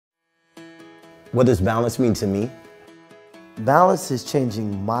What does balance mean to me? Balance is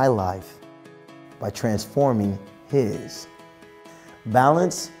changing my life by transforming his.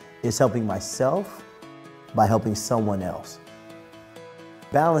 Balance is helping myself by helping someone else.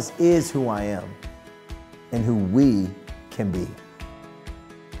 Balance is who I am and who we can be.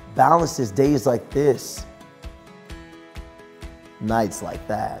 Balance is days like this, nights like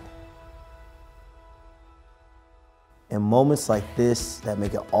that, and moments like this that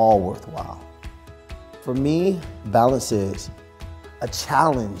make it all worthwhile. For me, balance is a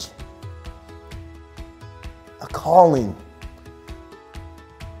challenge, a calling,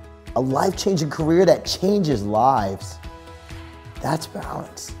 a life-changing career that changes lives. That's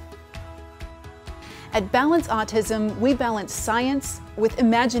balance. At Balance Autism, we balance science with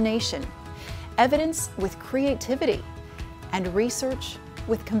imagination, evidence with creativity, and research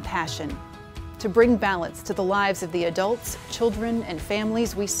with compassion to bring balance to the lives of the adults, children, and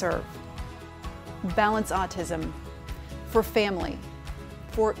families we serve. Balance Autism, for family,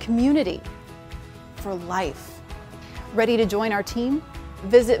 for community, for life. Ready to join our team?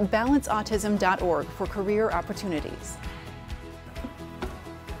 Visit balanceautism.org for career opportunities.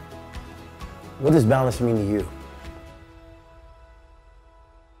 What does balance mean to you?